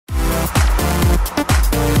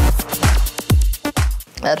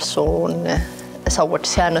እርሶን ሰዎች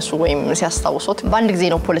ሲያነሱ ወይም ሲያስታውሱት በአንድ ጊዜ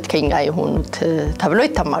ነው ፖለቲከኛ የሆኑት ተብሎ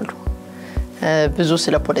ይተማሉ ብዙ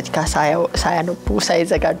ስለ ፖለቲካ ሳያነቡ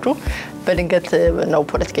ሳይዘጋጁ በድንገት ነው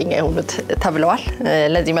ፖለቲከኛ የሆኑት ተብለዋል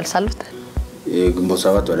ለዚህ መልስ አሉት ግንቦት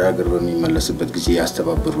ሰባት ወደ ሀገር በሚመለስበት ጊዜ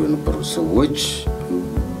ያስተባበሩ የነበሩ ሰዎች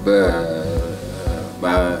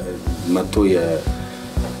በመቶ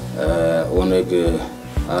የኦነግ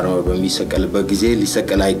አርማ በሚሰቀልበት ጊዜ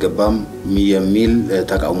ሊሰቀል አይገባም የሚል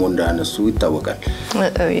ተቃውሞ እንዳነሱ ይታወቃል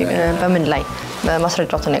በምን ላይ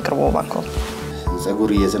በማስረጃውን ያቀርቡ ባንኮ ጸጉር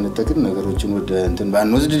እየሰነጠቅን ነገሮችን ወደ እንትን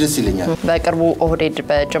ባንወስድ ደስ ይለኛል በቅርቡ ኦህዴድ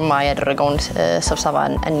በጅማ ያደረገውን ስብሰባ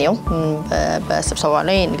እንየው በስብሰባ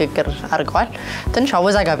ላይ ንግግር አድርገዋል ትንሽ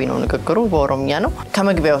አወዛጋቢ ነው ንግግሩ በኦሮሚያ ነው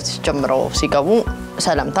ከመግቢያው ጀምረው ሲገቡ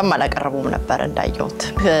ሰላምታም አላቀረቡም ነበር እንዳየውት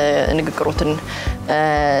ንግግሩትን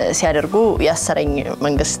ሲያደርጉ ያሰረኝ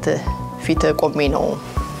መንግስት ፊት ቆሜ ነው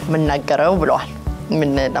ምናገረው ብለዋል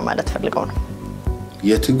ምን ለማለት ፈልገው ነው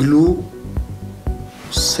የትግሉ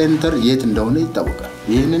ሴንተር የት እንደሆነ ይታወቃል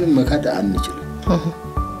ይሄንን መካድ አንችልም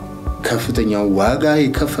ከፍተኛው ዋጋ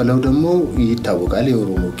የከፈለው ደግሞ ይታወቃል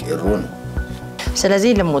የኦሮሞ ቄሮ ነው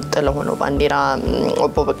ስለዚህ ልሙጥ ለሆነው ባንዲራ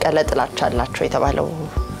ኦቦ በቀለ ጥላቻ አላቸው የተባለው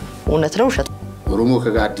እውነት ነው ውሸት ኦሮሞ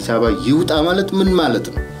ከአዲስ አበባ ይውጣ ማለት ምን ማለት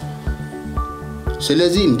ነው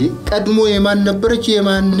ስለዚህ እንዴ ቀድሞ የማን ነበረች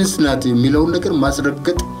የማንስ ናት የሚለው ነገር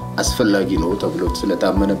ማስረገጥ አስፈላጊ ነው ተብሎ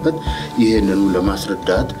ስለታመነበት ይሄንኑ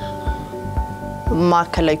ለማስረዳት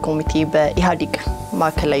ማከላይ ኮሚቴ በኢሃዲቅ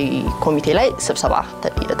ማከላይ ኮሚቴ ላይ ስብሰባ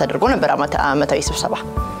ተደርጎ ነበር አመታዊ ስብሰባ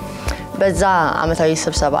በዛ አመታዊ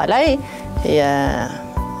ስብሰባ ላይ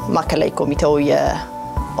የማከላይ ኮሚቴው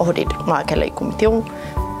የኦህዴድ ማከላይ ኮሚቴው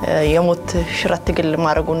የሞት ሽረት ትግል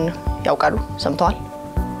ማረጉን ያውቃሉ ሰምተዋል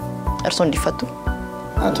እርሶ እንዲፈቱ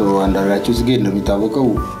አቶ አንዳርጋቸው ጽጌ እንደሚታወቀው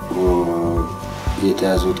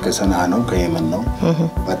የተያዙት ከሰና ነው ከየመን ነው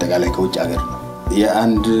በአጠቃላይ ከውጭ ሀገር ነው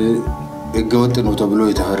የአንድ ህገወጥ ነው ተብሎ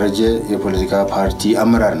የተፈረጀ የፖለቲካ ፓርቲ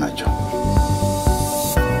አመራር ናቸው